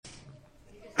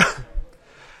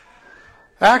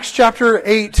Acts chapter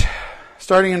 8,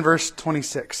 starting in verse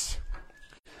 26.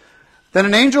 Then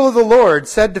an angel of the Lord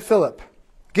said to Philip,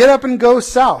 "Get up and go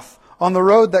south on the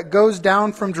road that goes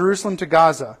down from Jerusalem to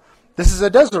Gaza. This is a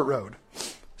desert road."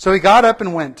 So he got up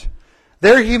and went.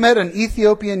 There he met an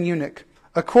Ethiopian eunuch,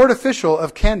 a court official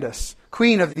of Candace,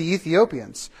 queen of the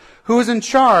Ethiopians, who was in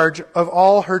charge of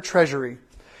all her treasury.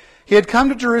 He had come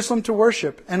to Jerusalem to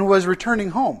worship and was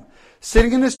returning home,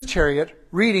 sitting in his chariot,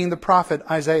 reading the prophet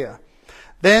Isaiah.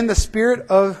 Then the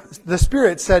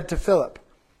Spirit said to Philip,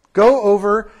 "Go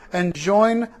over and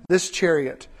join this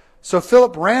chariot." So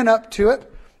Philip ran up to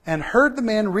it and heard the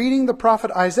man reading the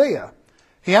prophet Isaiah.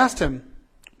 He asked him,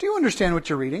 "Do you understand what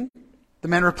you're reading?" The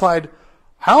man replied,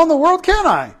 "How in the world can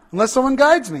I, unless someone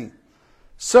guides me?"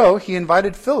 So he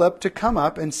invited Philip to come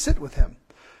up and sit with him.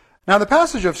 Now the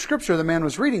passage of scripture the man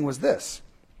was reading was this: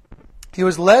 "He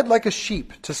was led like a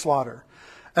sheep to slaughter,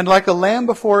 and like a lamb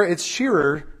before its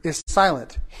shearer is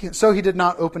silent, so he did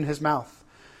not open his mouth.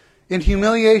 In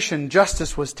humiliation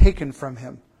justice was taken from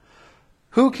him.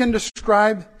 Who can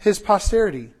describe his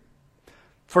posterity?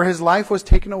 For his life was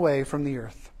taken away from the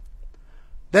earth."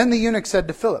 Then the eunuch said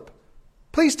to Philip,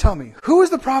 "Please tell me, who is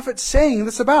the prophet saying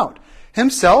this about?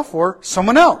 Himself or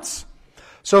someone else?"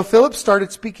 So Philip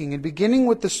started speaking, and beginning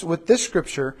with this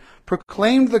scripture,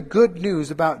 proclaimed the good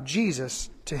news about Jesus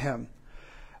to him.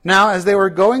 Now, as they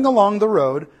were going along the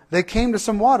road, they came to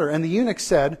some water, and the eunuch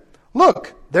said,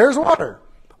 "Look, there's water.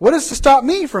 What is to stop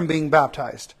me from being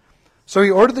baptized?" So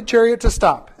he ordered the chariot to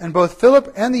stop, and both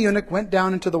Philip and the eunuch went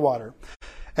down into the water,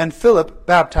 and Philip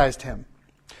baptized him.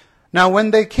 Now when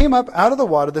they came up out of the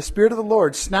water, the Spirit of the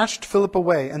Lord snatched Philip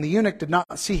away, and the eunuch did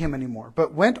not see him anymore,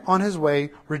 but went on his way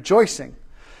rejoicing.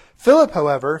 Philip,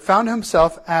 however, found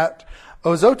himself at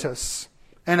Azotus,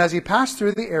 and as he passed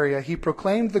through the area, he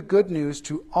proclaimed the good news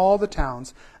to all the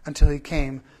towns until he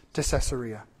came to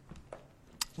Caesarea.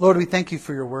 Lord, we thank you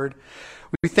for your word.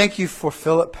 We thank you for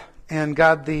Philip and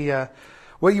God,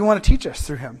 what you want to teach us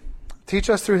through him.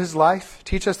 Teach us through his life.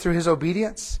 Teach us through his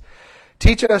obedience.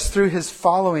 Teach us through his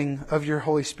following of your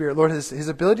Holy Spirit. Lord, his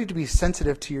ability to be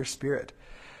sensitive to your Spirit.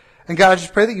 And God, I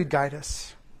just pray that you'd guide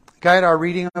us. Guide our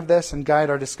reading of this and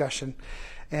guide our discussion.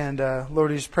 And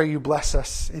Lord, I just pray you bless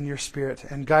us in your Spirit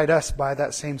and guide us by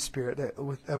that same Spirit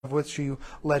of which you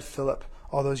led Philip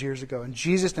all those years ago. In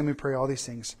Jesus' name we pray all these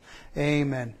things.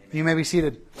 Amen. You may be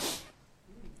seated.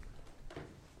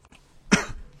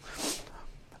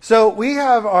 So we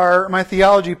have my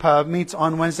theology pub meets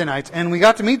on Wednesday nights, and we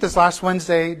got to meet this last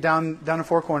Wednesday down in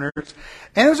Four Corners,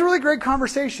 and it was a really great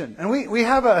conversation. And we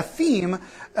have a theme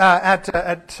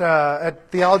at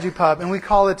theology pub, and we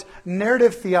call it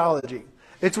narrative theology.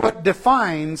 It's what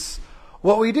defines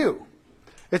what we do.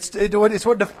 It's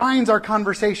what defines our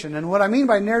conversation. And what I mean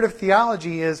by narrative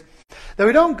theology is that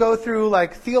we don't go through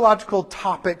like theological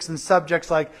topics and subjects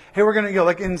like, hey, we're going to,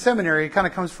 like in seminary, it kind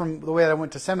of comes from the way that I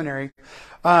went to seminary.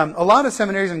 A lot of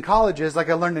seminaries and colleges, like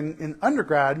I learned in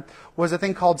undergrad, was a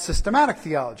thing called systematic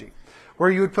theology, where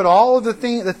you would put all of the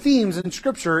themes in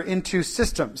Scripture into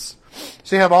systems.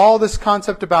 So you have all this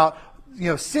concept about,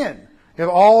 sin. You have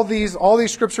all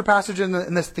these Scripture passages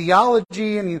in this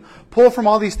theology, and you pull from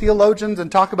all these theologians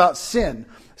and talk about sin,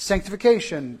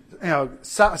 sanctification,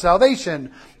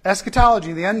 salvation,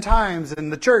 eschatology, the end times,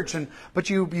 and the church, but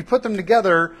you put them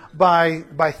together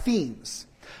by themes.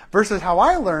 Versus how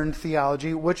I learned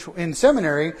theology, which in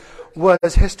seminary was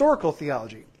historical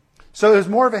theology. So it was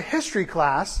more of a history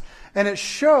class, and it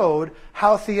showed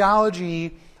how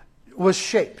theology was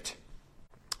shaped.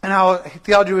 And how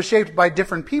theology was shaped by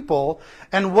different people,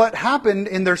 and what happened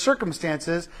in their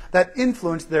circumstances that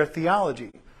influenced their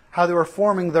theology. How they were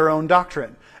forming their own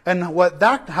doctrine. And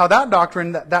how that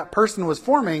doctrine that person was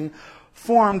forming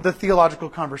formed the theological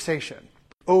conversation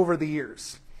over the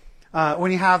years.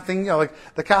 When you have things, like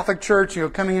the Catholic Church,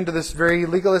 coming into this very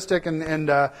legalistic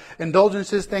and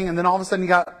indulgences thing, and then all of a sudden you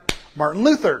got Martin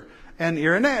Luther and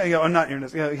Irenaeus, not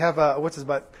Irenaeus, you have, what's his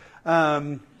butt?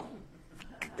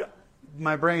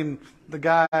 My brain, the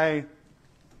guy.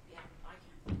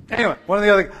 Anyway, one of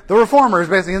the Reformers,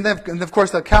 basically, and then of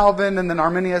course the Calvin and then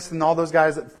Arminius and all those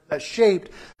guys that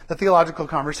shaped the theological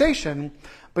conversation.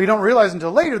 But you don't realize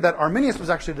until later that Arminius was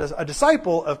actually a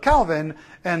disciple of Calvin,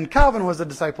 and Calvin was a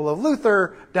disciple of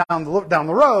Luther down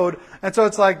the road. And so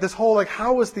it's like this whole,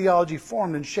 how was theology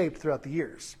formed and shaped throughout the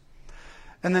years?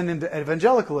 And then into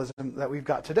evangelicalism that we've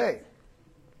got today.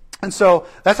 And so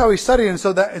that's how we study, and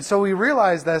so we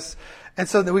realize this, and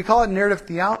so that we call it narrative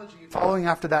theology, following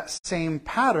after that same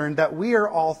pattern that we are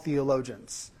all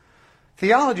theologians.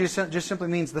 Theology just simply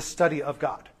means the study of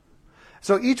God.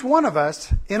 So each one of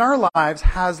us in our lives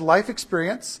has life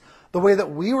experience, the way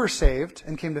that we were saved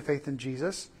and came to faith in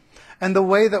Jesus, and the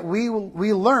way that we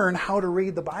learn how to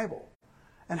read the Bible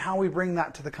and how we bring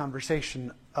that to the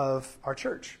conversation of our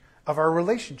church, of our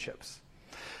relationships.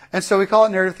 And so we call it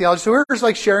narrative theology. So we're just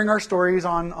like sharing our stories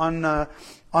on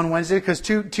Wednesday because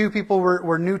two people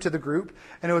were new to the group,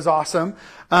 and it was awesome.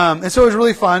 And so it was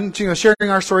really fun, sharing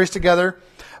our stories together.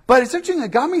 But it's interesting.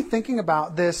 It got me thinking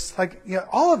about this. Like,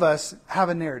 all of us have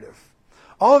a narrative.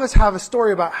 All of us have a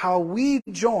story about how we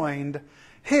joined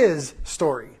His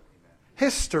story,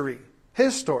 His story.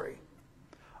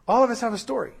 All of us have a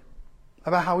story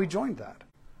about how we joined that,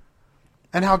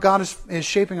 and how God is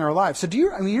shaping our lives. So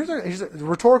here's a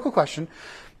rhetorical question.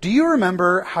 Do you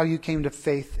remember how you came to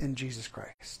faith in Jesus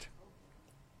Christ?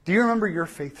 Do you remember your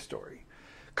faith story?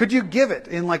 Could you give it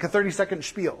in like a 30-second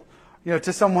spiel,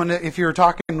 to someone if you were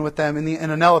talking with them in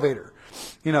an elevator?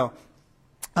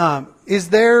 Is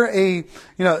there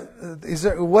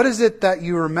what is it that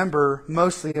you remember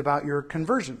mostly about your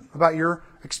conversion, about your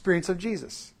experience of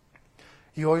Jesus?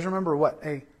 You always remember what?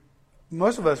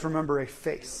 Most of us remember a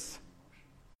face.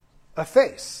 A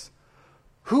face.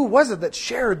 Who was it that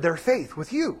shared their faith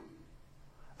with you?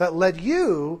 That led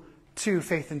you to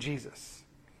faith in Jesus?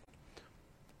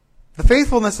 The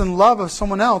faithfulness and love of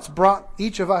someone else brought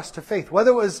each of us to faith.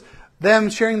 Whether it was them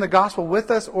sharing the gospel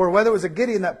with us, or whether it was a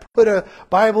Gideon that put a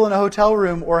Bible in a hotel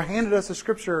room, or handed us a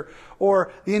scripture,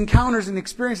 or the encounters and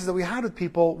experiences that we had with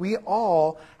people, we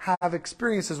all have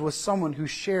experiences with someone who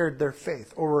shared their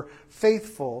faith, or were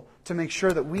faithful to make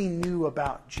sure that we knew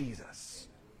about Jesus.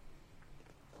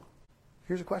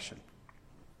 Here's a question.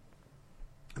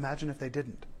 Imagine if they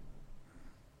didn't.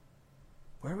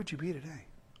 Where would you be today?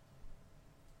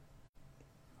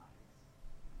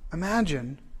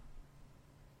 Imagine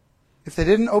if they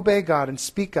didn't obey God and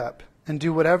speak up and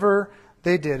do whatever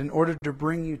they did in order to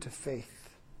bring you to faith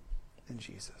in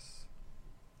Jesus.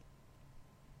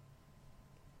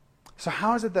 So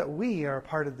how is it that we are a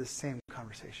part of this same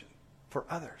conversation for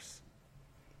others?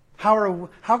 How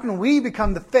can we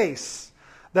become the face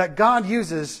that God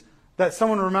uses, that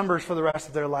someone remembers for the rest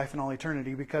of their life and all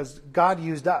eternity, because God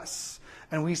used us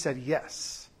and we said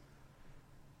yes?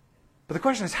 But the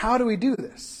question is, how do we do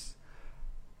this?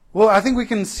 Well, I think we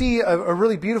can see a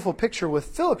really beautiful picture with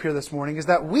Philip here this morning, is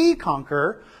that we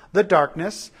conquer the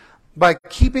darkness by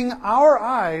keeping our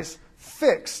eyes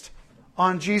fixed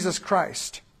on Jesus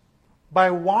Christ,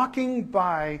 by walking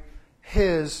by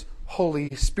His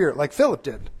Holy Spirit, like Philip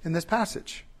did in this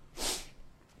passage.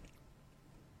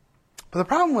 But the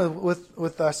problem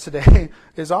with us today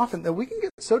is often that we can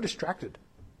get so distracted.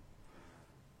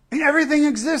 Everything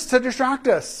exists to distract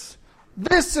us.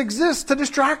 This exists to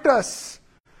distract us.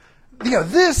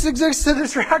 This exists to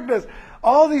distract us.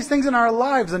 All these things in our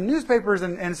lives, and newspapers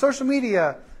and social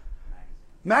media,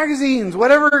 magazines,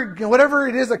 whatever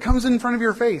it is that comes in front of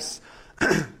your face.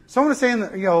 Someone was saying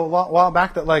that, a while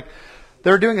back that they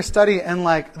were doing a study, and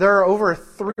there are over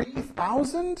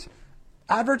 3,000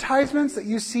 advertisements that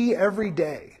you see every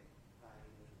day.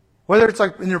 Whether it's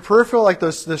in your peripheral, like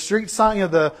the street sign,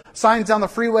 the signs down the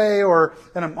freeway, or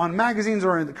on magazines,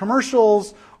 or in the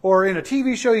commercials, or in a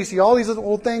TV show, you see all these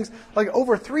little things,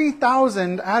 over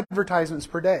 3,000 advertisements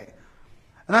per day.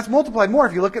 And that's multiplied more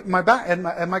if you look at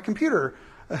my computer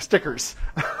stickers.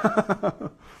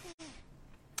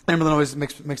 Emily always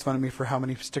makes fun of me for how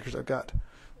many stickers I've got.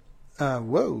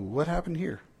 Whoa, what happened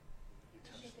here?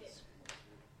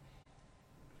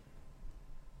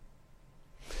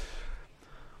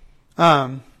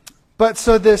 But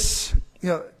so this,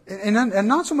 and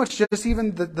not so much just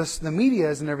even the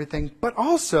medias and everything, but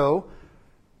also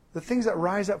the things that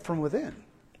rise up from within.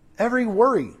 Every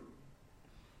worry,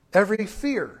 every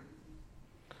fear,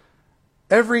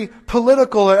 every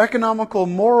political or economical,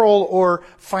 moral or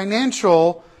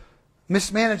financial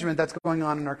mismanagement that's going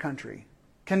on in our country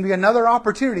can be another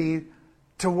opportunity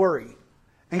to worry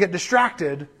and get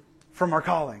distracted from our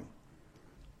calling.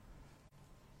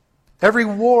 Every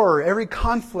war, every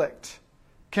conflict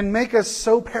can make us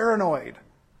so paranoid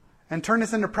and turn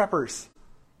us into preppers.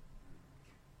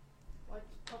 What's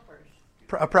preppers?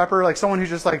 A prepper, like someone who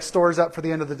just stores up for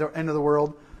the end of the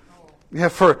world. Yeah,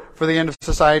 for the end of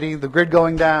society, the grid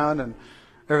going down and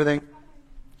everything.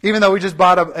 Even though we just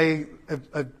bought a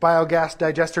biogas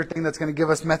digester thing that's going to give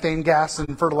us methane gas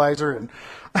and fertilizer and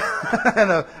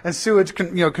and sewage,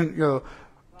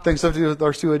 things to do with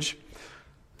our sewage.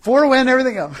 For when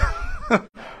everything else.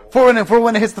 for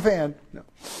when it hits the fan. No.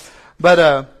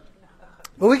 But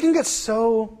we can get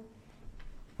so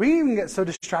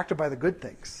distracted by the good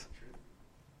things.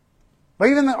 By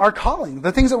even our calling,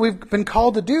 the things that we've been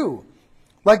called to do,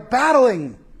 like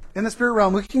battling in the spirit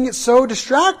realm. We can get so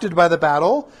distracted by the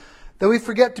battle that we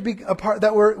forget to be a part,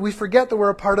 we forget that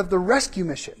we're a part of the rescue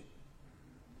mission.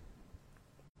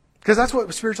 Because that's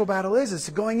what spiritual battle is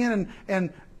going in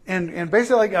and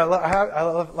basically, like, I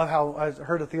love how I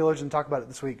heard a theologian talk about it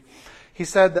this week. He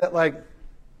said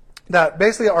that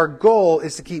basically our goal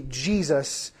is to keep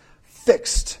Jesus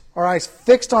fixed, our eyes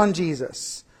fixed on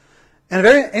Jesus. And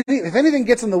if anything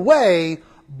gets in the way,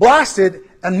 blast it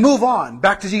and move on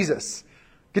back to Jesus.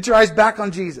 Get your eyes back on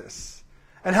Jesus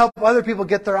and help other people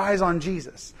get their eyes on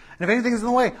Jesus. And if anything's in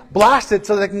the way, blast it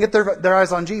so they can get their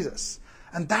eyes on Jesus.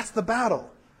 And that's the battle.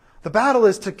 The battle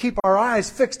is to keep our eyes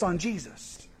fixed on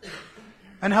Jesus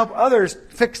and help others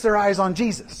fix their eyes on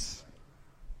Jesus.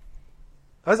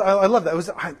 I love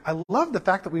that. I love the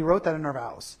fact that we wrote that in our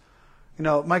vows. You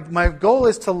know, my goal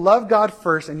is to love God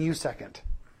first and you second.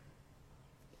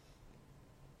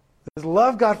 Is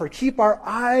love God first. Keep our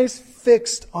eyes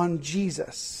fixed on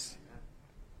Jesus.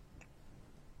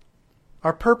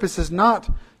 Our purpose is not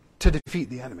to defeat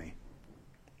the enemy.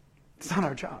 It's not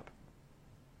our job.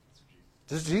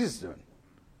 This is Jesus doing.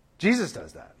 Jesus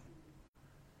does that.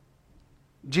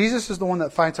 Jesus is the one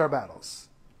that fights our battles.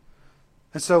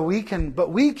 And so we can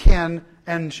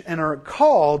and are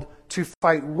called to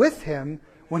fight with Him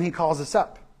when He calls us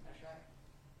up.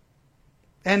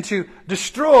 And to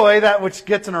destroy that which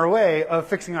gets in our way of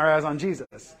fixing our eyes on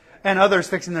Jesus. And others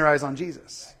fixing their eyes on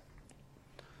Jesus.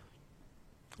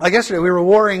 Like yesterday, we were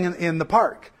warring in the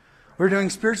park. We're doing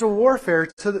spiritual warfare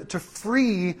to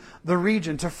free the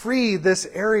region, to free this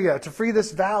area, to free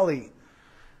this valley.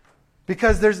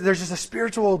 Because there's just a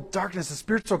spiritual darkness, a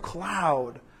spiritual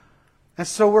cloud. And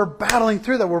so we're battling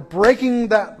through that. We're breaking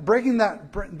that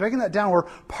down. We're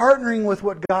partnering with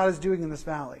what God is doing in this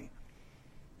valley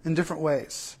in different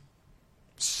ways.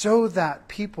 So that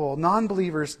people,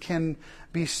 non-believers, can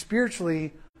be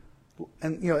spiritually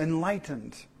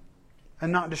enlightened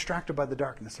and not distracted by the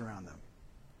darkness around them.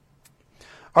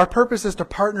 Our purpose is to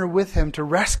partner with Him to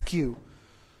rescue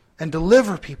and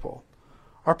deliver people.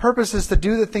 Our purpose is to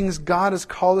do the things God has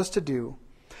called us to do.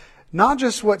 Not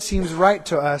just what seems right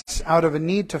to us out of a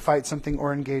need to fight something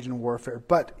or engage in warfare,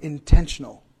 but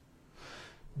intentional.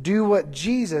 Do what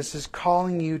Jesus is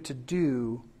calling you to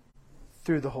do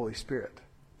through the Holy Spirit.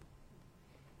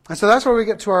 And so that's where we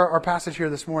get to our passage here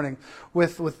this morning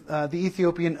with the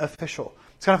Ethiopian official.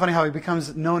 It's kind of funny how he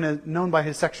becomes known by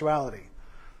his sexuality.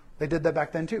 They did that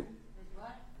back then too.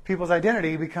 People's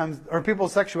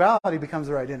sexuality becomes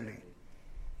their identity.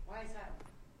 Why is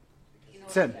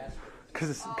that? Sin.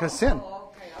 Because sin.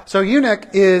 So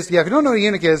eunuch is, if you don't know what a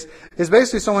eunuch is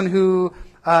basically someone who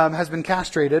has been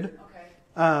castrated.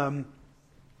 Okay.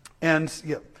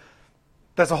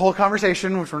 That's a whole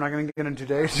conversation, which we're not going to get into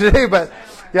today. But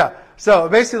yeah, so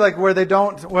basically like where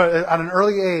at an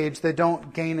early age, they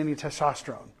don't gain any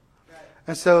testosterone.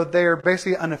 And so they're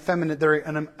basically they're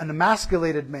an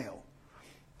emasculated male.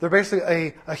 They're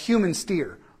basically a human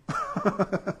steer,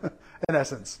 in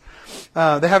essence.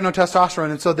 They have no testosterone,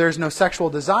 and so there's no sexual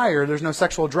desire, there's no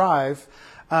sexual drive,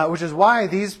 which is why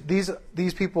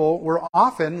these people were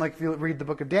often, like if you read the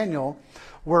book of Daniel,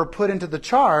 were put into the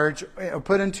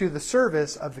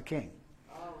service of the king.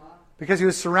 Because he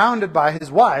was surrounded by his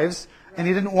wives, and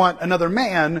he didn't want another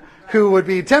man who would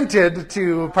be tempted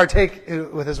to partake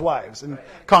with his wives and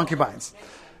concubines.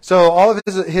 So all of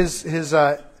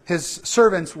his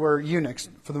servants were eunuchs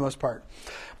for the most part.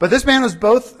 But this man was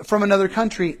both from another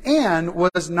country and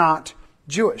was not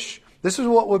Jewish. This is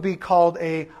what would be called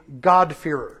a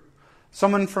God-fearer.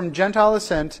 Someone from Gentile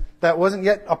descent that wasn't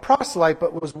yet a proselyte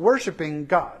but was worshiping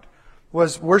God.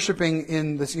 Was worshiping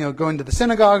in this, going to the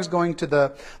synagogues, going to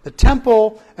the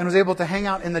temple, and was able to hang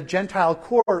out in the Gentile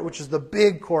court, which is the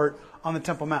big court on the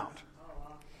Temple Mount.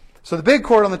 So the big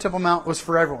court on the Temple Mount was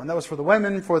for everyone. That was for the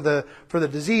women, for the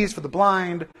diseased, for the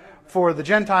blind, for the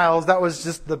Gentiles. That was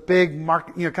just the big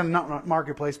market, kind of not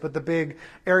marketplace, but the big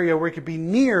area where you could be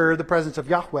near the presence of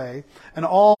Yahweh, and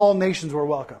all nations were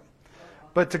welcome.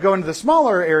 But to go into the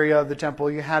smaller area of the temple,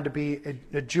 you had to be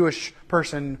a Jewish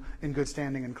person in good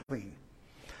standing and clean.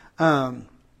 And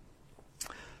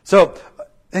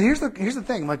here's the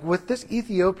thing, like with this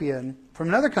Ethiopian from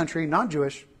another country, not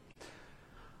Jewish,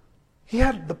 he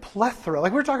had the plethora,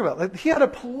 like we were talking about, like he had a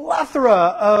plethora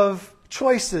of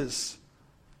choices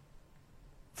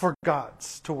for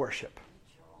gods to worship.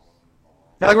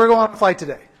 Now, like we're going on a flight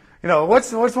today.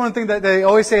 What's one thing that they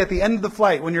always say at the end of the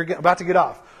flight when you're about to get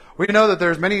off? We know that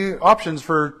there's many options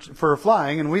for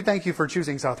flying, and we thank you for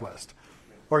choosing Southwest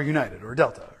or United or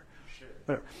Delta or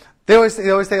whatever. They always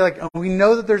say like, we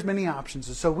know that there's many options,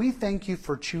 and so we thank you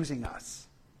for choosing us.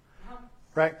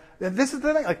 Right? And this is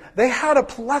the thing. Like they had a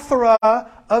plethora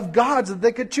of gods that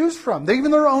they could choose from. Even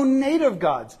their own native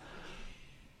gods.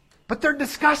 But they're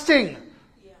disgusting.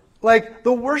 Like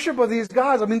the worship of these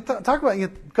gods. I mean, talk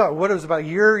about, God, what it was about a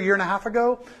year and a half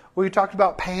ago, where we talked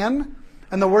about Pan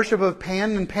and the worship of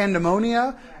Pan and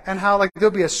Pandemonia, and how like there'll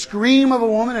be a scream of a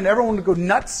woman and everyone would go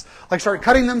nuts, like start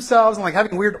cutting themselves and like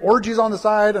having weird orgies on the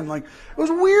side, and like it was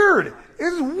weird. It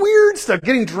was weird stuff.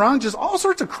 Getting drunk, just all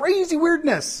sorts of crazy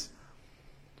weirdness.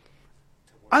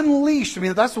 Unleashed. I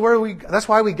mean, that's why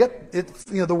we get it.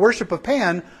 The worship of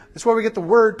Pan. That's where we get the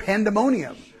word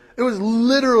pandemonium. It was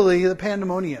literally the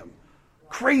pandemonium.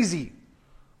 Crazy.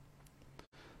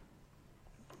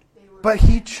 But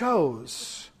he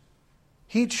chose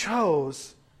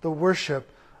the worship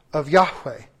of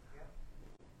Yahweh.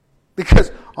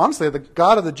 Because, honestly, the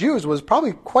God of the Jews was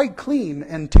probably quite clean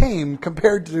and tame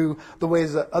compared to the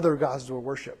ways that other gods were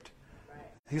worshipped.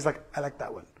 He's like, I like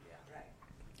that one.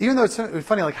 Even though it's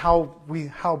funny, like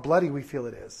how bloody we feel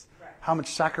it is. How much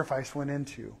sacrifice went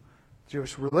into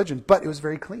Jewish religion. But it was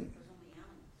very clean.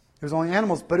 It was only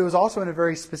animals, but it was also in a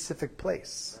very specific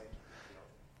place.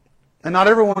 And not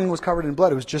everyone was covered in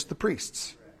blood. It was just the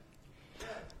priests.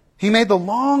 He made the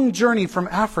long journey from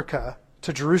Africa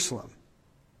to Jerusalem.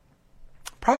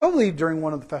 Probably during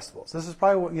one of the festivals. This is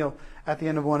probably, at the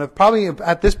end of one of, probably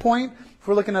at this point, if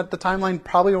we're looking at the timeline,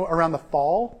 probably around the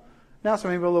fall now. So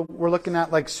maybe we're looking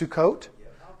at like Sukkot.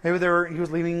 Maybe he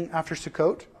was leaving after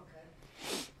Sukkot.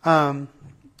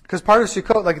 Because part of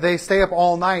Sukkot, like they stay up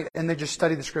all night and they just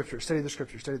study the scriptures.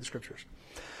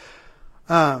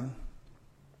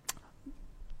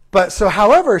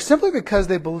 However, simply because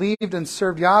they believed and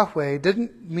served Yahweh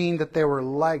didn't mean that they were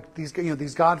liked. These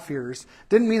God-fearers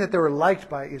didn't mean that they were liked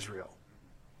by Israel.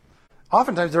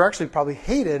 Oftentimes, they're actually probably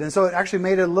hated, and so it actually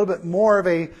made it a little bit more of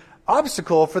a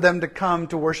obstacle for them to come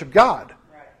to worship God,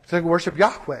 to worship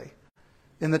Yahweh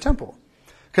in the temple,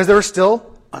 because they were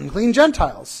still unclean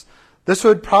Gentiles. This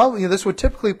would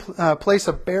typically place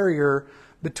a barrier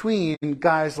between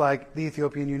guys like the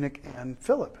Ethiopian eunuch and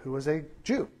Philip, who was a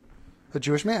Jew. A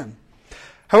Jewish man.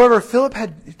 However, Philip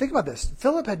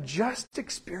had just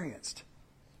experienced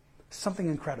something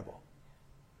incredible.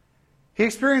 He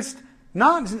experienced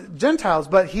not Gentiles,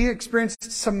 but he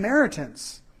experienced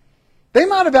Samaritans. They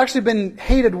might have actually been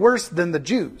hated worse than the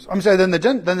Jews. Than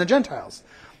the Gentiles,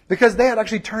 because they had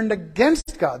actually turned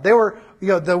against God. They were,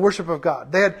 the worship of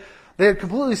God. They had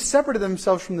completely separated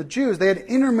themselves from the Jews. They had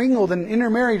intermingled and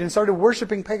intermarried and started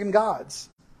worshiping pagan gods.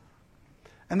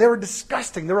 And they were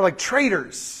disgusting. They were like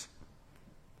traitors.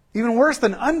 Even worse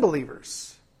than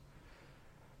unbelievers.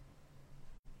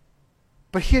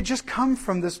 But he had just come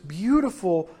from this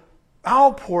beautiful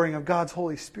outpouring of God's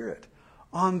Holy Spirit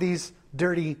on these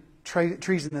dirty,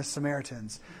 treasonous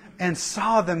Samaritans, and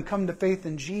saw them come to faith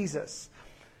in Jesus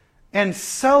and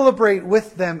celebrate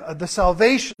with them the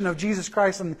salvation of Jesus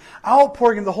Christ and the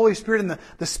outpouring of the Holy Spirit and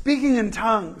the speaking in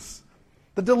tongues,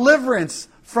 the deliverance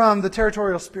from the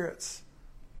territorial spirits.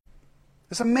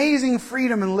 This amazing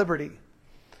freedom and liberty.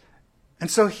 And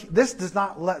so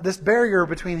this barrier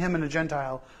between him and a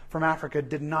Gentile from Africa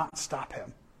did not stop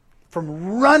him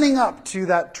from running up to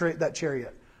that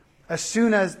chariot as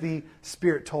soon as the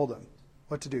Spirit told him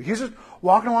what to do. He was just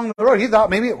walking along the road. He thought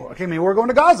maybe we're going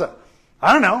to Gaza.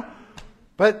 I don't know.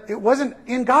 But it wasn't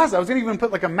in Gaza. I was going to even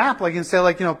put like a map and say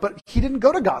but he didn't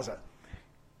go to Gaza.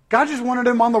 God just wanted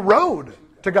him on the road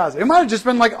to Gaza. It might have just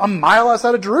been like a mile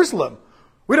outside of Jerusalem.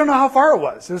 We don't know how far it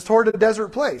was. It was toward a desert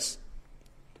place.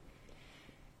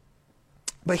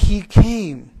 But he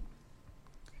came.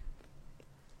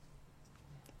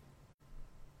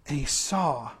 And he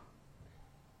saw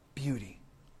beauty.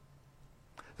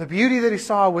 The beauty that he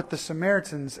saw with the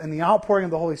Samaritans and the outpouring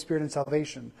of the Holy Spirit and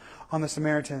salvation on the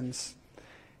Samaritans,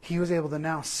 he was able to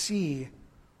now see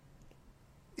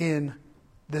in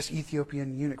this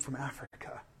Ethiopian eunuch from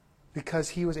Africa. Because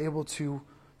he was able to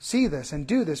see this and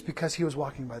do this because he was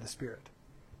walking by the Spirit.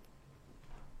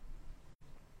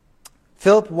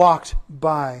 Philip walked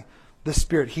by the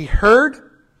Spirit. He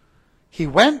heard, he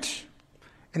went,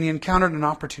 and he encountered an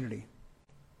opportunity.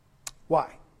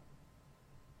 Why?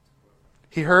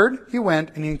 He heard, he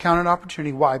went, and he encountered an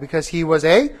opportunity. Why? Because he was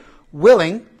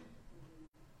willing.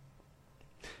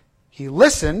 He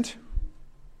listened.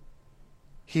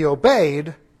 He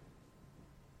obeyed.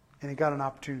 And he got an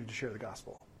opportunity to share the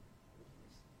gospel.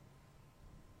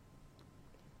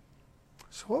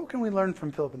 So what can we learn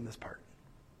from Philip in this part?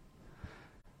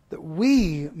 That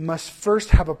we must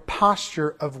first have a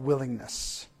posture of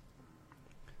willingness.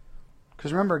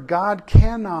 Because remember, God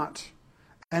cannot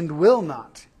and will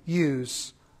not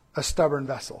use a stubborn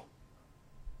vessel.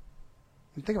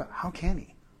 And think about it, how can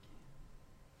he?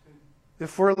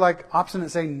 If we're like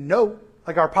obstinate saying no,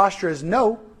 like our posture is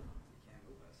no,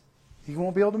 he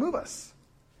won't be able to move us.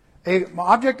 An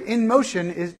object in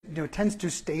motion tends to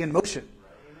stay in motion.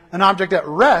 An object at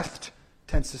rest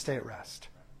tends to stay at rest.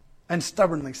 And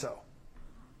stubbornly so.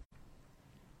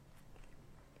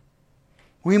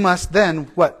 We must then,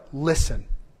 what? Listen.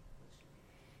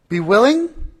 Be willing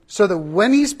so that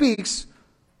when he speaks,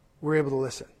 we're able to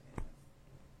listen.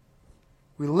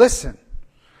 We listen.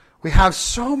 We have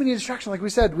so many distractions, like we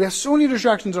said, we have so many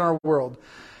distractions in our world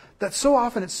that so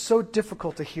often it's so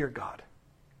difficult to hear God.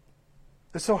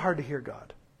 It's so hard to hear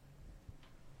God.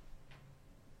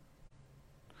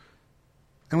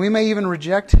 And we may even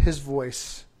reject his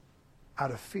voice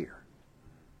out of fear,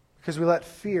 because we let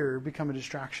fear become a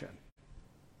distraction.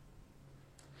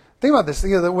 Think about this.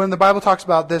 When the Bible talks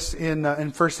about this in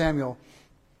 1 Samuel,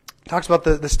 it talks about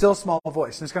the still small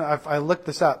voice. And I looked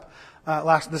this up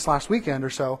this last weekend or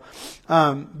so.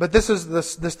 But this is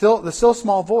the still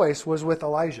small voice was with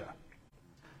Elijah.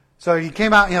 So he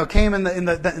came out, came in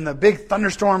the big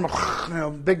thunderstorm,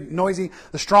 big noisy,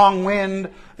 the strong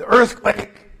wind, the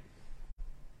earthquake.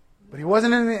 But he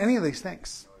wasn't in any of these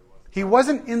things. He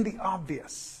wasn't in the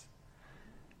obvious.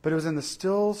 But it was in the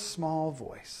still small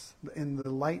voice, in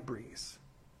the light breeze.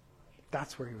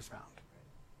 That's where he was found.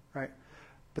 Right?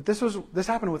 But this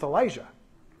happened with Elijah.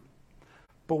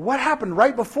 But what happened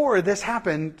right before this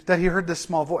happened that he heard this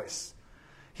small voice?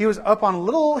 He was up on a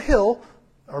little hill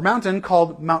or mountain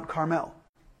called Mount Carmel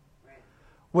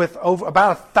with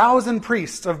about 1,000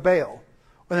 priests of Baal,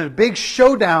 and a big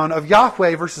showdown of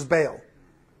Yahweh versus Baal.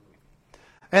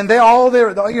 And they all there,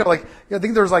 I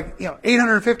think there was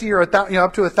 850 or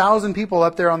up to 1,000 people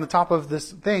up there on the top of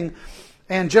this thing,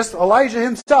 and just Elijah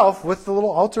himself with the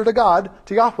little altar to God,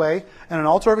 to Yahweh, and an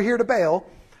altar over here to Baal,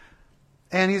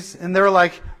 and they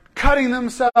were cutting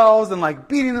themselves and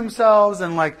beating themselves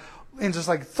and just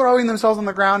throwing themselves on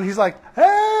the ground. And he's like,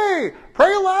 "Hey,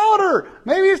 pray louder!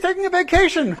 Maybe he's taking a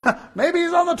vacation. Maybe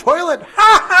he's on the toilet."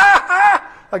 Ha ha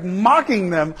ha! Mocking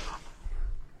them.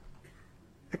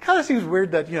 It kind of seems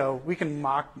weird that, we can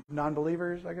mock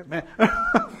non-believers, I guess.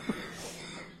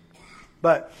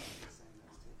 But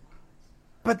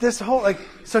this whole,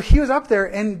 so he was up there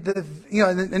and,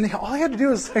 and all he had to do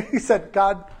was, he said,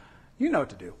 "God, you know what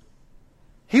to do."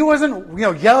 He wasn't,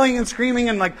 yelling and screaming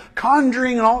and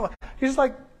conjuring and all. He's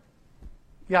like,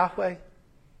 "Yahweh,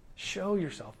 show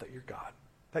yourself that you're God.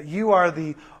 That you are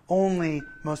the only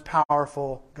most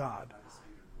powerful God.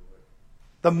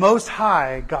 The most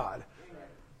high God."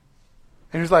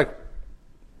 And he's like,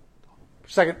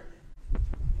 "Second.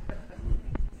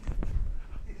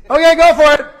 Okay, go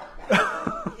for it."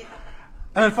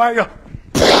 And then fire,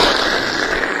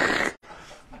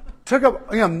 took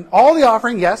up all the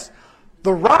offering, yes,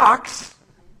 the rocks,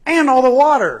 and all the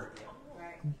water.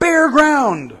 Bare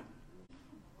ground.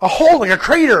 A hole, like a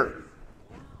crater.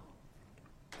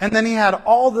 And then he had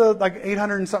all the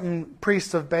 800 and something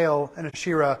priests of Baal and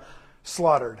Asherah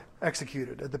slaughtered,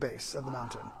 executed at the base of the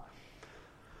mountain.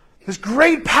 This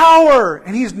great power,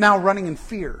 and he's now running in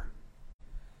fear.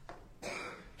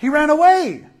 He ran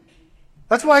away.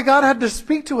 That's why God had to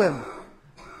speak to him,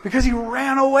 because he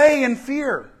ran away in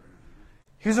fear.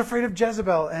 He was afraid of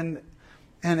Jezebel and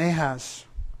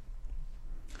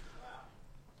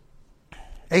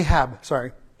Ahab,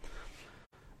 sorry.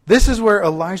 This is where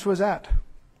Elijah was at.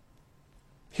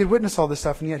 He had witnessed all this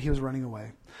stuff, and yet he was running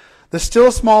away. The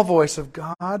still small voice of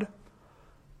God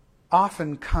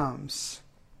often comes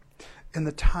in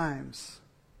the times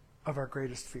of our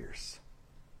greatest fears.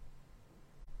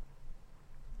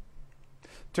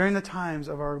 During the times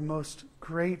of our most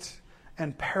great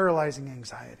and paralyzing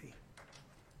anxiety.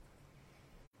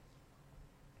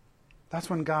 That's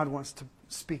when God wants to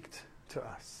speak to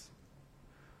us.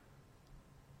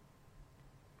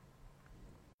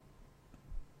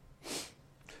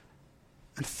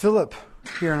 And Philip,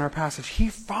 here in our passage, he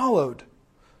followed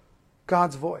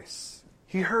God's voice.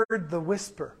 He heard the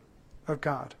whisper of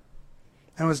God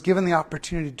and was given the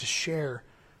opportunity to share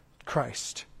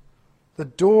Christ. The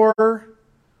door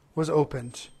was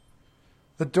opened.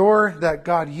 The door that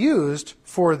God used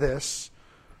for this,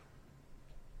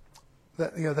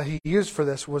 that he used for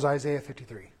this, was Isaiah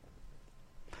 53.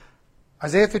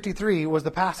 Isaiah 53 was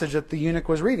the passage that the eunuch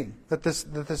was reading, that this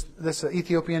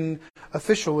Ethiopian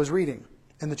official was reading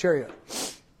in the chariot.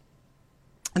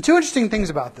 And two interesting things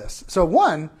about this. So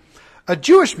one, a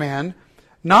Jewish man,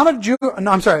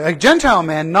 a Gentile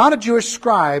man, not a Jewish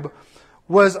scribe,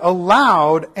 was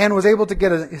allowed and was able to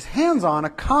get his hands on a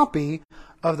copy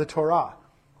of the Torah.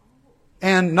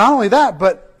 And not only that,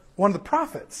 but one of the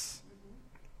prophets.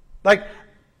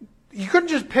 You couldn't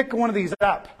just pick one of these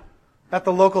up at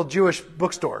the local Jewish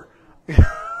bookstore.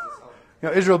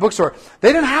 Israel bookstore.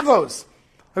 They didn't have those.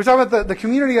 We're talking about the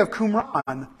community of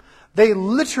Qumran. They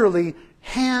literally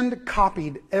hand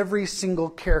copied every single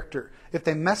character. If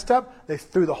they messed up, they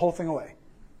threw the whole thing away.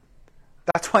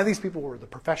 That's why these people were the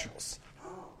professionals.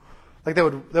 Like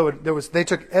they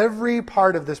took every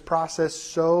part of this process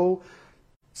so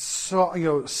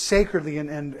sacredly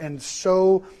and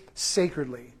so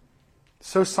sacredly,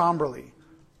 so somberly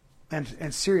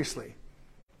and seriously,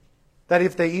 that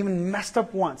if they even messed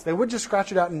up once, they would just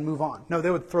scratch it out and move on. No,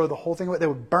 they would throw the whole thing away. They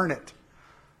would burn it.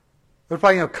 They would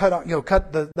probably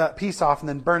cut that piece off and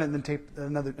then burn it and then tape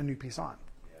a new piece on.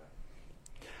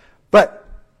 But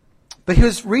he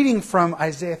was reading from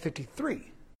Isaiah 53.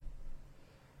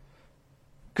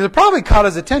 Because it probably caught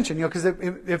his attention, because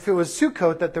if it was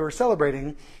Sukkot that they were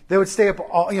celebrating, they would stay up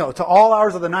to all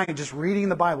hours of the night just reading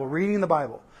the Bible,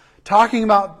 talking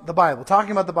about the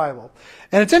Bible.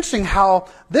 And it's interesting how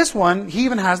this one, he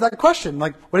even has that question.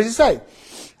 Like, what does he say?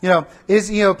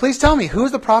 Please tell me,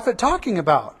 who's the prophet talking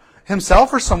about?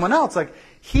 Himself or someone else? Like,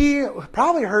 he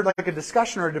probably heard like a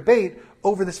discussion or a debate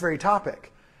over this very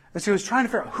topic. And so he was trying to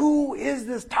figure out, who is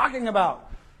this talking about?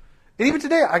 And even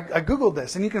today, I Googled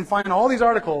this, and you can find all these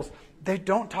articles. They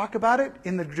don't talk about it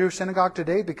in the Jewish synagogue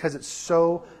today because it's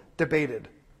so debated.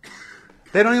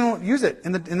 They don't even use it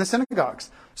in the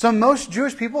synagogues. So most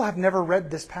Jewish people have never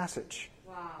read this passage.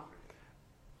 Wow.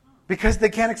 Because they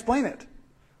can't explain it.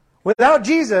 Without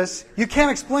Jesus, you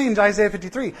can't explain Isaiah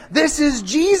 53. This is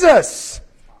Jesus.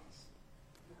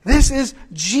 This is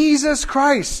Jesus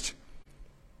Christ.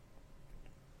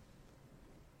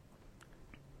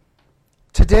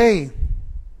 Today,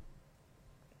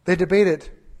 they debate it.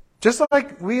 Just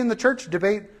like we in the church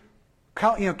debate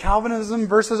Calvinism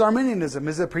versus Arminianism.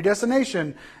 Is it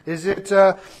predestination? Is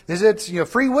it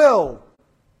free will?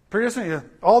 Predestination.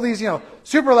 All these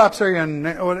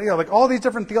superlapsarian, like all these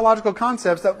different theological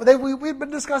concepts that we've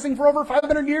been discussing for over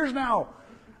 500 years now,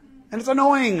 and it's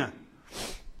annoying.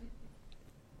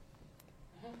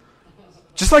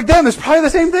 Just like them, it's probably the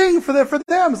same thing for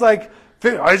them. It's like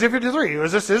Isaiah 53.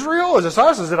 Is this Israel? Is this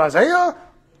us? Is it Isaiah?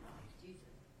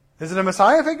 Is it a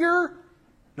Messiah figure?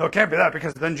 No, it can't be that,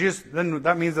 because then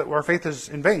that means that our faith is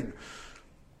in vain.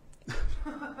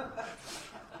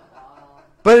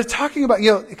 But it's talking about,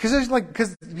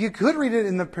 because you could read it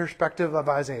in the perspective of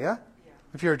Isaiah,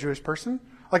 if you're a Jewish person.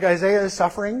 Like Isaiah is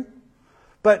suffering,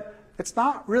 but it's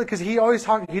not really, because he's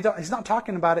not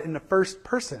talking about it in the first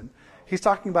person. He's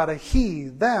talking about a he,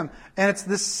 them, and it's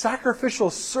this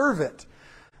sacrificial servant,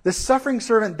 this suffering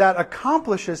servant that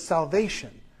accomplishes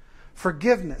salvation,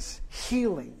 forgiveness,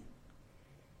 healing,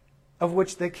 of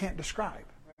which they can't describe.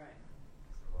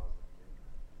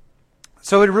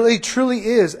 So it really truly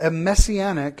is a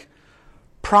messianic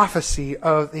prophecy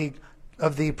of the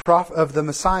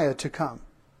Messiah to come.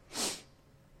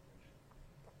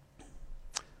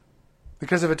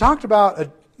 Because if it talked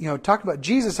about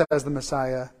Jesus as the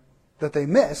Messiah that they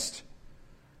missed,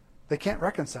 they can't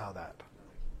reconcile that.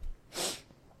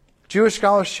 Jewish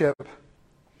scholarship,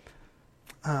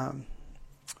 like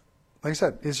I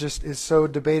said, is so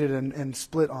debated and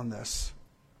split on this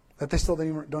that they still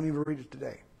don't even read it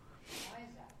today.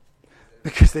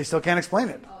 Because they still can't explain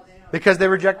it. Because they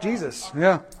reject Jesus.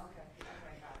 Yeah.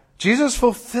 Jesus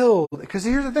fulfilled, because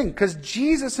here's the thing, because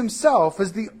Jesus himself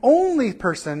is the only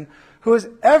person who has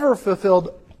ever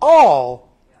fulfilled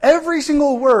every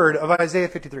single word of Isaiah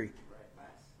 53.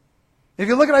 If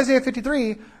you look at Isaiah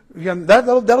 53,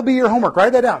 that'll be your homework.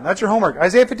 Write that down. That's your homework.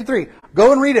 Isaiah 53.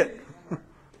 Go and read it.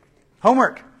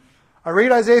 Homework. I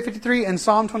read Isaiah 53 and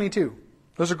Psalm 22.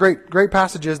 Those are great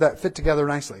passages that fit together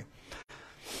nicely.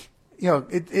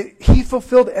 He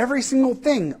fulfilled every single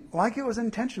thing like it was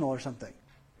intentional or something.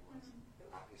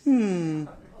 He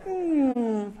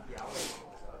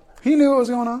knew what was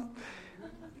going on.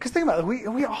 Because think about it,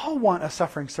 we all want a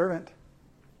suffering servant.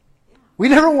 We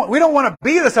don't want to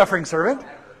be the suffering servant.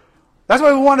 That's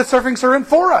why we want a suffering servant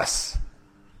for us.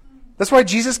 That's why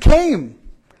Jesus came.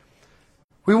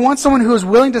 We want someone who is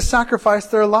willing to sacrifice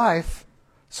their life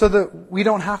so that we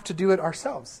don't have to do it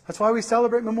ourselves. That's why we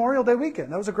celebrate Memorial Day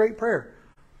weekend. That was a great prayer,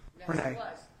 Renee.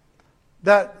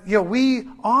 That we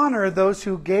honor those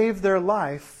who gave their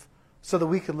life so that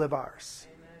we could live ours.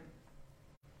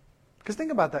 Because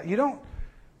think about that. You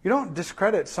don't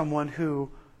discredit someone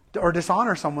or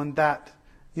dishonor someone that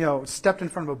stepped in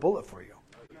front of a bullet for you.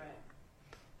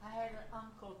 I had an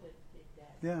uncle that did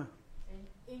that. Yeah.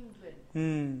 In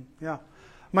England. Yeah.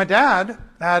 My dad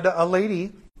had a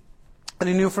lady that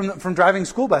he knew from driving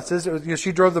school buses. It was,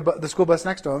 she drove the school bus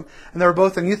next to him, and they were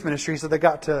both in youth ministry, so they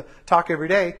got to talk every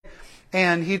day.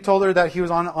 And he told her that he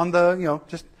was on the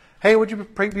just, hey, would you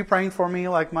be praying for me?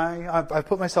 Like I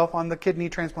put myself on the kidney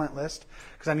transplant list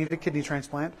because I need a kidney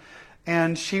transplant.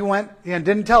 And she went and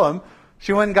didn't tell him.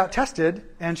 She went and got tested,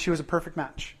 and she was a perfect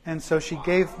match. And so she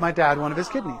gave my dad one of his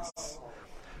kidneys.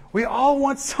 We all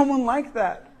want someone like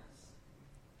that.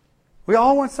 We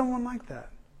all want someone like that.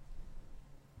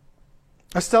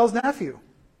 Estelle's nephew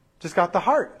just got the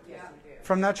heart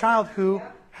from that child who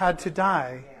had to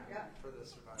die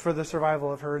for the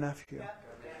survival of her nephew.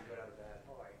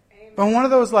 But one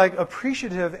of those like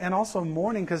appreciative and also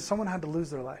mourning because someone had to lose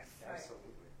their life.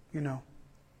 You know.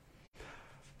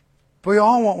 But we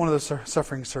all want one of those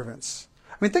suffering servants.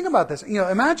 I mean, think about this. You know,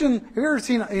 imagine, have you ever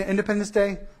seen Independence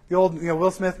Day? The old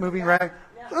Will Smith movie, right?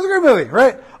 That was a great movie,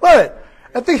 right? Love it.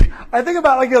 I think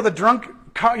about like the drunk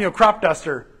crop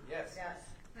duster. Yes.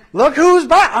 Look who's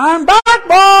back! I'm back,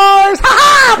 boys!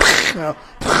 Ha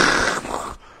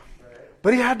ha!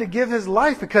 But he had to give his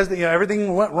life because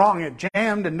everything went wrong. It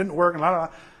jammed and didn't work. And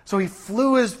so he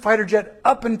flew his fighter jet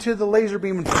up into the laser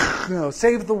beam and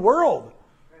saved the world.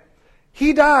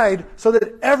 He died so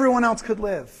that everyone else could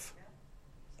live.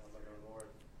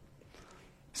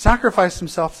 Sacrificed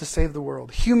himself to save the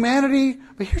world. Humanity,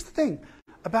 but here's the thing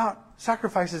about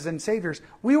sacrifices and saviors.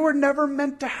 We were never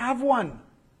meant to have one.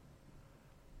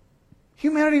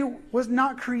 Humanity was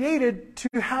not created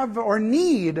to have or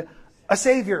need a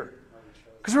savior.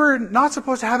 Because we're not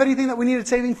supposed to have anything that we needed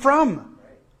saving from.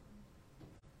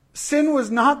 Sin was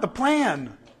not the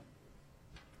plan.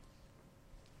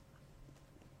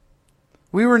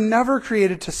 We were never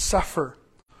created to suffer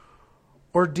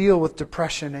or deal with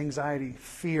depression, anxiety,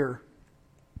 fear,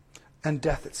 and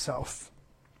death itself.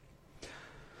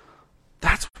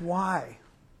 That's why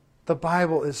the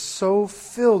Bible is so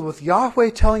filled with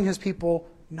Yahweh telling his people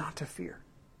not to fear.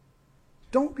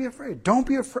 Don't be afraid. Don't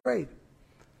be afraid.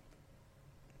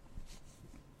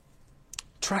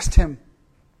 Trust him.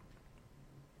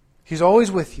 He's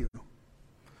always with you.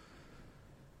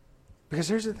 Because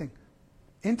here's the thing.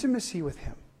 Intimacy with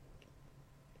him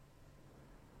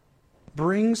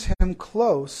brings him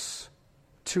close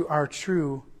to our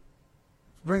true,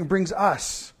 brings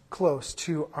us close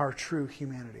to our true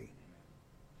humanity.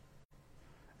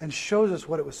 And shows us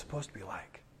what it was supposed to be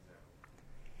like.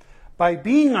 By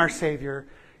being our Savior,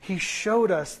 he showed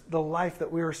us the life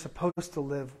that we were supposed to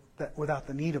live without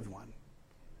the need of one.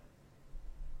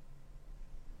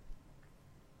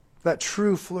 That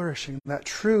true flourishing, that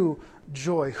true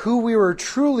joy, who we were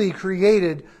truly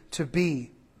created to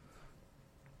be.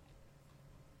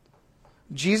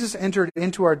 Jesus entered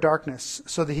into our darkness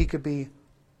so that he could be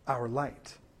our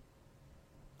light.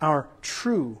 Our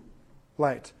true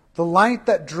light. The light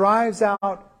that drives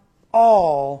out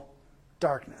all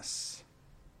darkness.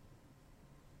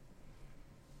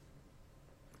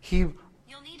 He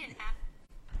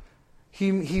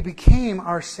became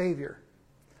our Savior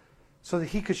so that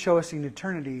he could show us an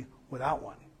eternity without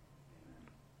one.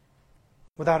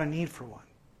 Without a need for one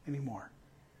anymore.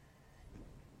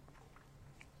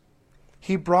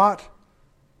 He brought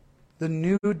the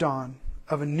new dawn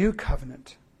of a new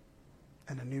covenant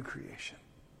and a new creation.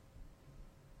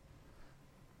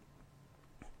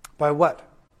 By what?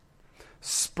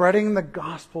 Spreading the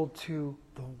gospel to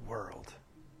the world.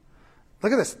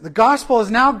 Look at this. The gospel has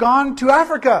now gone to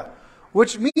Africa,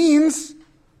 which means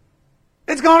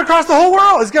it's gone across the whole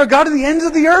world. It's gone to the ends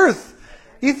of the earth.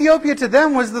 Ethiopia to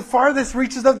them was the farthest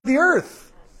reaches of the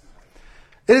earth.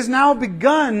 It has now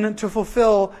begun to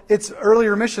fulfill its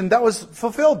earlier mission. That was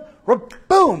fulfilled.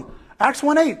 Boom! Acts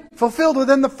 1:8. Fulfilled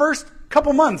within the first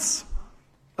couple months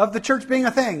of the church being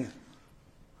a thing.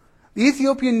 The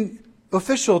Ethiopian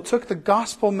official took the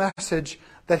gospel message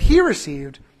that he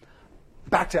received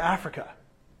back to Africa.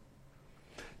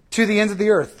 To the ends of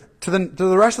the earth. To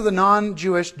the rest of the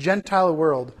non-Jewish Gentile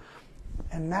world.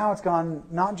 And now it's gone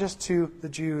not just to the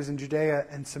Jews in Judea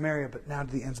and Samaria, but now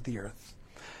to the ends of the earth.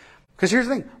 Because here's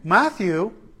the thing.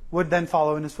 Matthew would then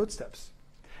follow in his footsteps.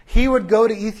 He would go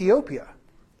to Ethiopia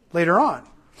later on.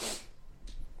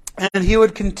 And he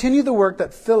would continue the work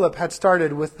that Philip had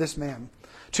started with this man.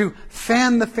 To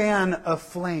fan the fan of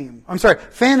flame.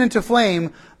 Fan into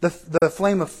flame the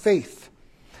flame of faith.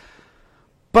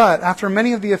 But after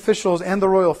many of the officials and the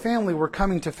royal family were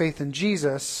coming to faith in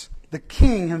Jesus, the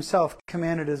king himself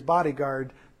commanded his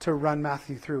bodyguard to run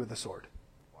Matthew through with a sword.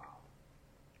 Wow.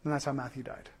 And that's how Matthew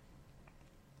died.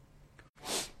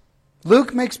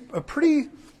 Luke makes a pretty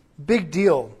big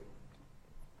deal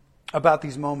about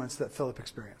these moments that Philip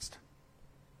experienced.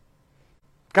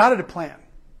 God had a plan.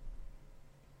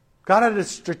 God had a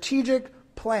strategic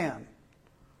plan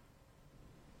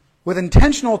with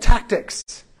intentional tactics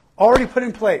already put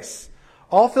in place.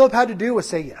 All Philip had to do was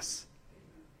say yes.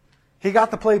 He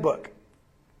got the playbook.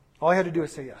 All he had to do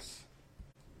was say yes.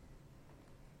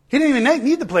 He didn't even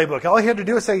need the playbook. All he had to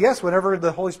do was say yes whenever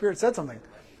the Holy Spirit said something.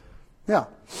 Yeah.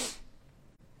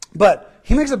 But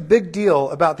he makes a big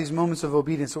deal about these moments of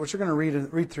obedience, which we're going to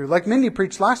read through. Like Mindy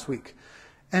preached last week.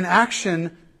 An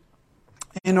action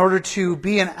in order to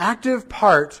be an active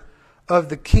part of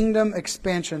the kingdom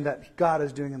expansion that God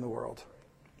is doing in the world.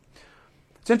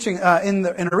 It's interesting. In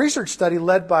a research study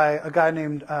led by a guy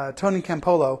named Tony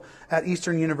Campolo at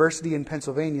Eastern University in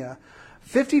Pennsylvania,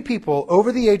 50 people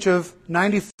over the age of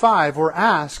 95 were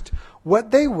asked what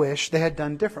they wish they had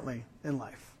done differently in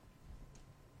life.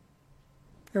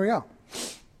 Here we go.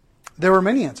 There were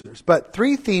many answers, but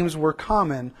 3 themes were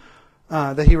common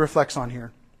that he reflects on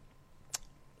here.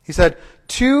 He said,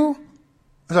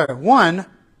 1,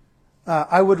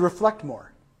 I would reflect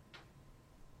more.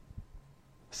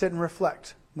 Sit and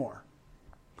reflect more.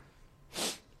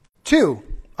 2,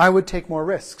 I would take more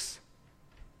risks.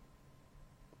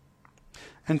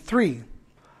 And 3,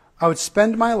 I would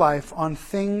spend my life on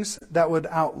things that would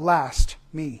outlast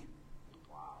me.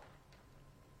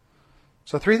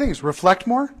 So 3 things: reflect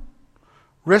more,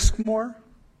 risk more,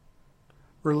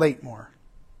 relate more.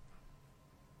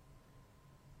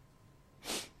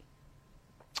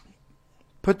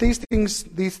 Put these themes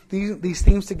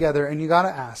together, and you got to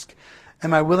ask,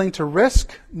 am I willing to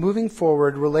risk moving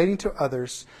forward, relating to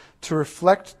others, to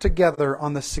reflect together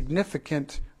on the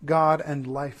significant God and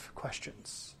life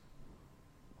questions?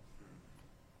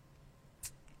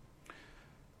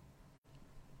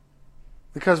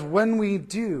 Because when we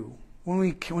do, when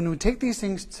we take these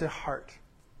things to heart,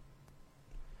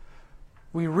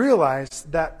 we realize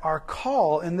that our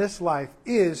call in this life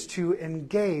is to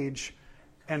engage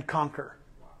and conquer.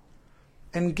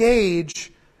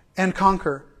 Engage and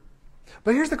conquer.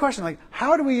 But here's the question, like,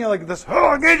 how do we, engage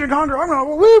and conquer, I'm going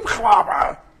to whoop,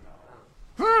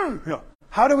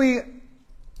 How do we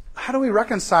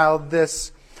reconcile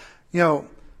this,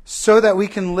 so that we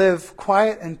can live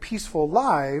quiet and peaceful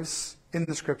lives in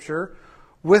the Scripture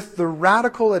with the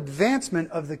radical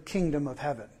advancement of the kingdom of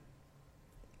heaven?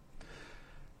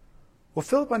 Well,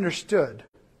 Philip understood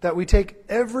that we take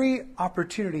every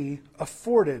opportunity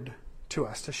afforded to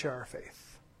us to share our faith.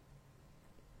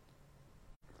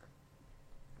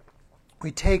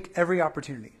 We take every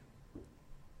opportunity.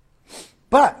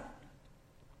 But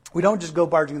we don't just go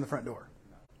barging in the front door.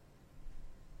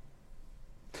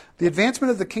 The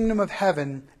advancement of the kingdom of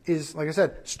heaven is, like I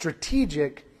said,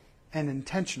 strategic and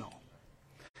intentional.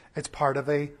 It's part of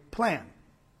a plan.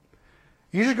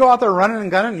 You just go out there running and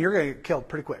gunning, and you're going to get killed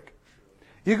pretty quick.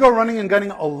 You go running and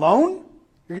gunning alone,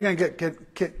 you're going to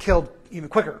get killed even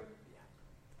quicker.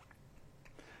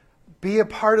 Being a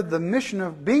part of the mission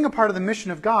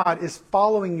of God is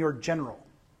following your general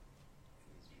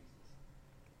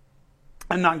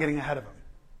and not getting ahead of him.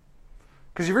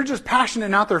 Because if you're just passionate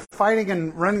and out there fighting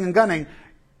and running and gunning,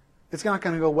 it's not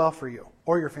going to go well for you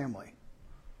or your family.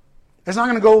 It's not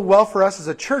going to go well for us as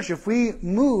a church if we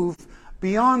move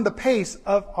beyond the pace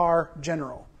of our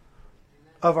general,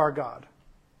 of our God.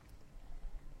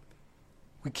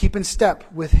 We keep in step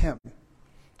with him.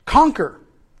 Conquer.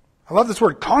 I love this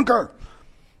word, conquer.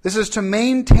 This is to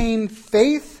maintain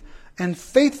faith and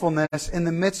faithfulness in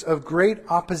the midst of great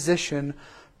opposition,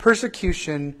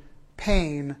 persecution,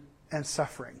 pain, and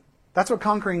suffering. That's what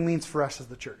conquering means for us as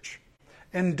the church.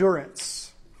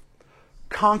 Endurance.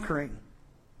 Conquering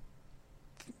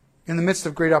in the midst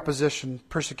of great opposition,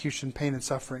 persecution, pain, and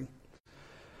suffering.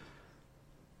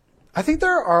 I think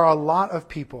there are a lot of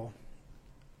people,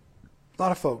 a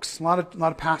lot of folks, a lot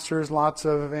of pastors, lots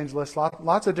of evangelists,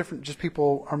 lots of different just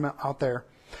people are out there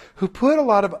who put a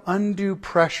lot of undue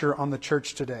pressure on the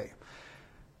church today.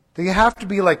 That you have to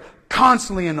be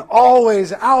constantly and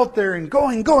always out there and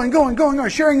going,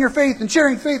 sharing your faith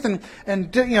and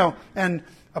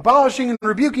abolishing and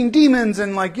rebuking demons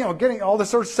and getting all this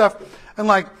sort of stuff.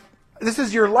 And this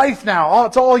is your life now.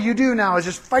 It's all you do now is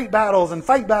just fight battles and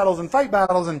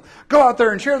go out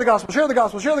there and share the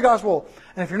gospel.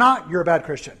 And if you're not, you're a bad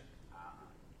Christian.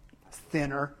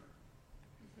 Thinner.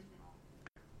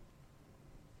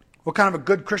 What kind of a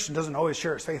good Christian doesn't always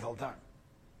share his faith all the time?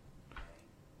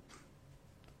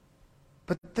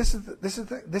 But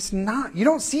this not. You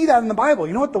don't see that in the Bible.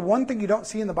 You know what the one thing you don't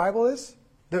see in the Bible is?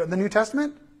 The New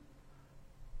Testament?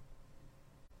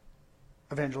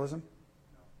 Evangelism.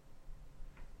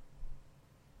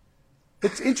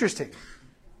 It's interesting.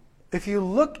 If you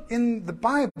look in the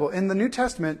Bible, in the New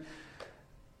Testament,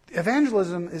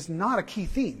 evangelism is not a key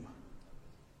theme.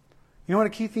 You know what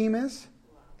a key theme is?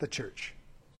 The church.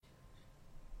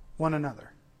 One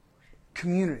another.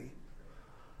 Community.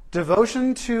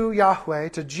 Devotion to Yahweh,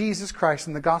 to Jesus Christ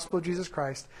and the gospel of Jesus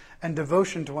Christ, and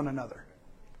devotion to one another.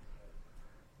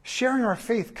 sharing our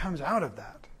faith comes out of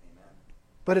that.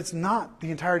 But it's not the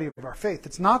entirety of our faith.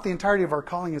 It's not the entirety of our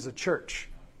calling as a church.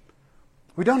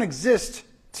 We don't exist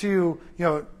to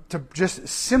just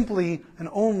simply and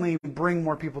only bring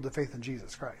more people to faith in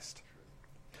Jesus Christ.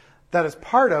 That is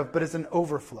part of, but it's an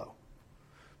overflow.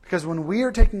 Because when we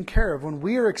are taken care of, when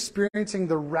we are experiencing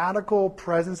the radical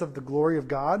presence of the glory of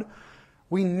God,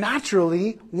 we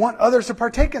naturally want others to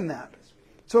partake in that.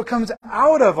 So it comes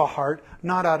out of a heart,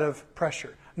 not out of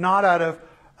pressure, not out of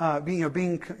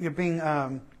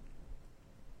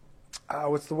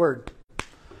what's the word?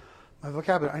 My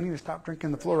vocabulary. I need to stop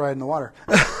drinking the fluoride in the water.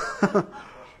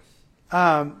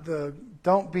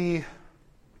 Don't be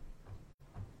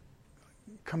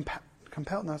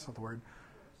compelled. No, that's not the word.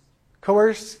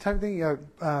 Coerced type of thing. Pressure.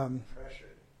 Like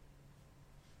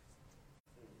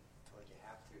you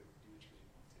have to do what you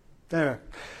want to. Anyway,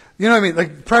 you know what I mean?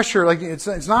 Like pressure. Like it's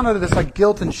not out of this like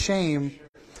guilt and shame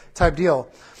type deal.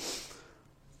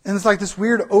 And it's like this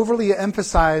weird, overly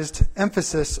accentuated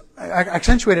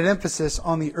emphasis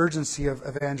on the urgency of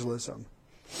evangelism.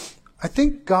 I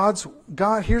think God.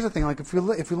 Here's the thing: like if we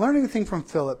learn anything from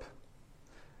Philip,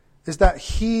 is that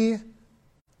he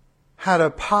had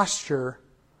a posture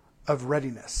of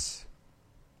readiness.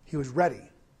 He was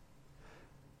ready,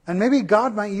 and maybe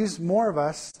God might use more of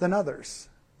us than others.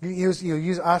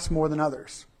 Use us more than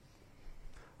others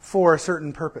for a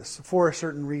certain purpose, for a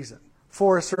certain reason,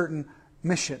 for a certain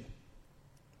mission.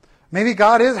 Maybe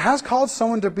God has called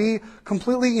someone to be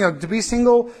completely, to be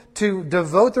single, to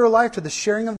devote their life to the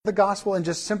sharing of the gospel, and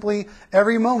just simply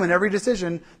every moment, every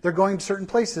decision, they're going to certain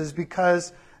places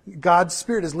because God's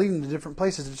Spirit is leading them to different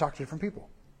places to talk to different people.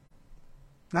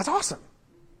 And that's awesome.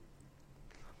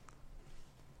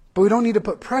 But we don't need to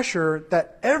put pressure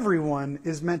that everyone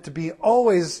is meant to be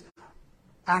always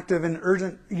active and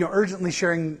urgently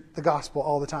sharing the gospel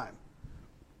all the time.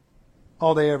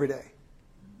 All day, every day.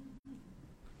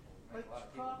 What's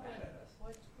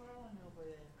crawling over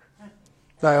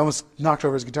there? I almost knocked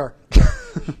over his guitar.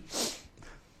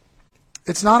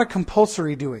 It's not a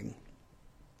compulsory doing.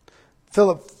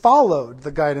 Philip followed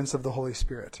the guidance of the Holy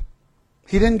Spirit.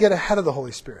 He didn't get ahead of the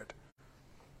Holy Spirit.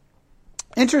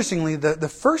 Interestingly, the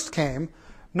first came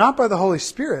not by the Holy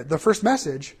Spirit, the first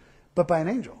message, but by an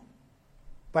angel,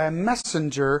 by a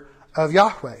messenger of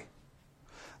Yahweh.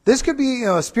 This could be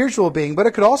a spiritual being, but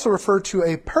it could also refer to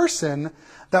a person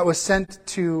that was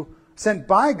sent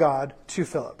by God to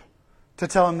Philip to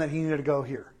tell him that he needed to go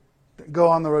here, go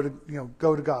on the road,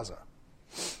 go to Gaza.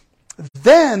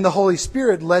 Then the Holy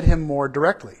Spirit led him more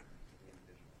directly.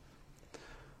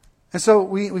 And so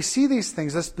we see these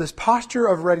things, this posture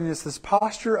of readiness, this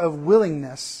posture of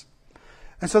willingness.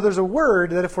 And so there's a word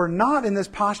that if we're not in this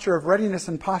posture of readiness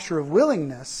and posture of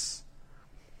willingness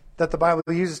that the Bible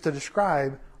uses to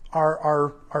describe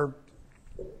our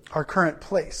current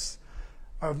place,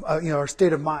 our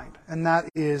state of mind. And that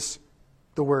is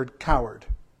the word coward.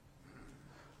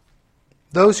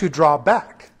 Those who draw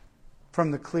back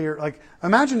from the clear, like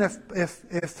imagine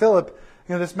if Philip,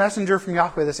 this messenger from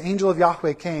Yahweh, this angel of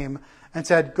Yahweh came and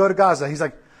said, go to Gaza. He's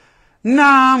like,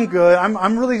 nah, I'm good.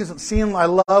 I'm really seeing, I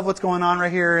love what's going on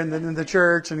right here in the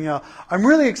church. And, I'm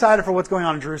really excited for what's going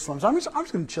on in Jerusalem. So I'm just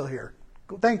going to chill here.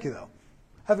 Thank you, though.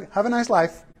 Have a nice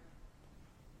life.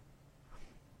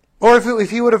 Or if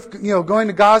he would have, going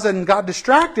to Gaza and got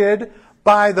distracted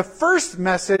by the first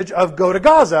message of go to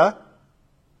Gaza,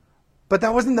 but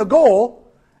that wasn't the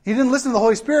goal. He didn't listen to the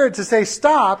Holy Spirit to say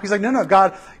stop. He's like, no,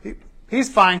 God, he's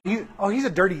fine. He's a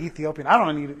dirty Ethiopian. I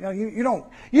don't need it.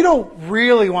 You don't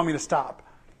really want me to stop.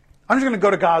 I'm just going to go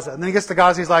to Gaza. And then he gets to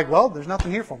Gaza. He's like, well, there's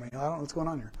nothing here for me. I don't know what's going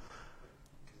on here.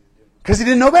 Because he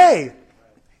didn't obey.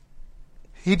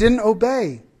 He didn't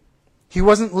obey. He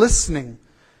wasn't listening.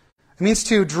 It means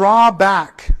to draw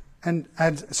back and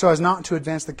so as not to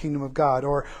advance the kingdom of God,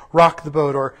 or rock the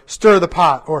boat, or stir the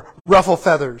pot, or ruffle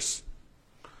feathers.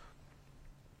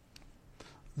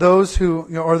 Those who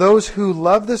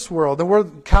love this world. The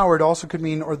word coward also could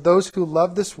mean, or those who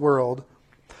love this world,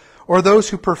 or those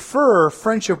who prefer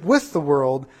friendship with the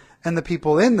world and the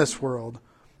people in this world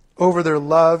over their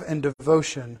love and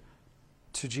devotion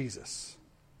to Jesus.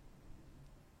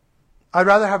 I'd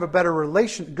rather have a better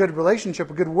good relationship,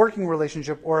 a good working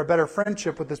relationship, or a better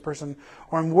friendship with this person,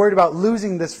 or I'm worried about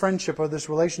losing this friendship or this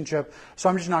relationship, so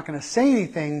I'm just not going to say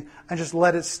anything and just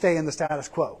let it stay in the status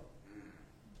quo.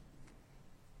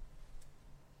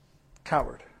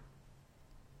 Coward.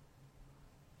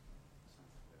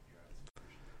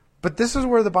 But this is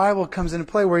where the Bible comes into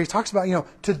play, where he talks about,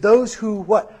 to those who,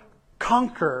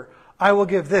 conquer, I will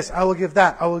give this, I will give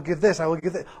that, I will give this, I will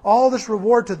give that. All this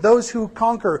reward to those who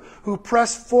conquer, who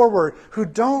press forward, who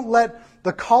don't let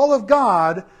the call of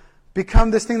God become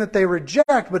this thing that they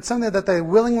reject, but something that they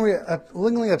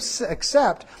willingly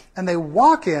accept and they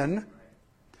walk in.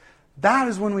 That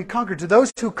is when we conquer. To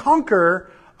those who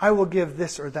conquer, I will give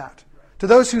this or that. To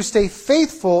those who stay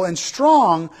faithful and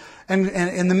strong, and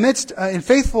in the midst,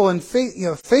 faithful in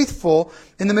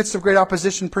the midst of great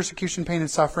opposition, persecution, pain, and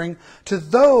suffering, to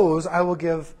those I will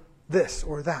give this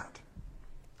or that.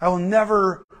 I will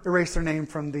never erase their name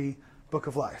from the book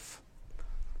of life.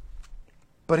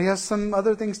 But he has some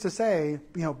other things to say.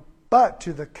 But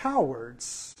to the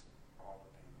cowards,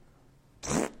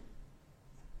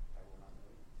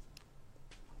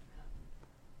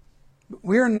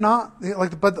 we are not,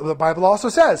 but the Bible also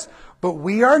says, but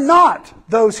we are not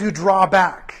those who draw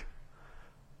back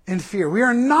in fear. We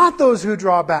are not those who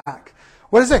draw back.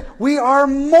 What does it say? We are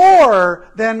more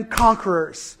than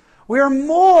conquerors. We are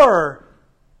more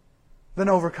than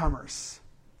overcomers.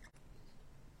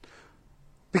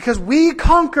 Because we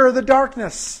conquer the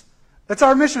darkness. That's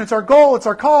our mission. It's our goal. It's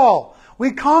our call.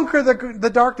 We conquer the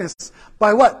darkness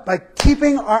by what? By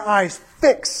keeping our eyes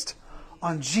fixed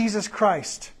on Jesus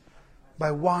Christ. By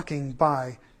walking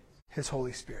by His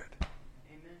Holy Spirit.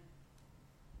 Amen.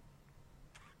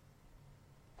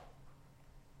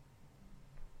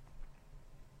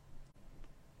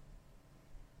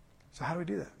 So how do we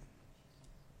do that?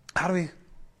 How do we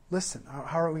listen?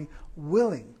 How are we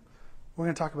willing? We're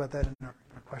going to talk about that in our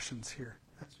questions here.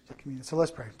 That's the communion. So let's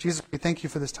pray. Jesus, we thank you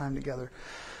for this time together.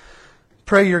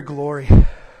 Pray your glory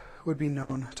would be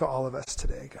known to all of us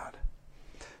today, God.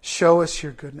 Show us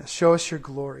your goodness. Show us your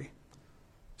glory.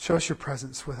 Show us your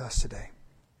presence with us today.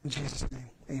 In Jesus'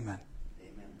 name, amen.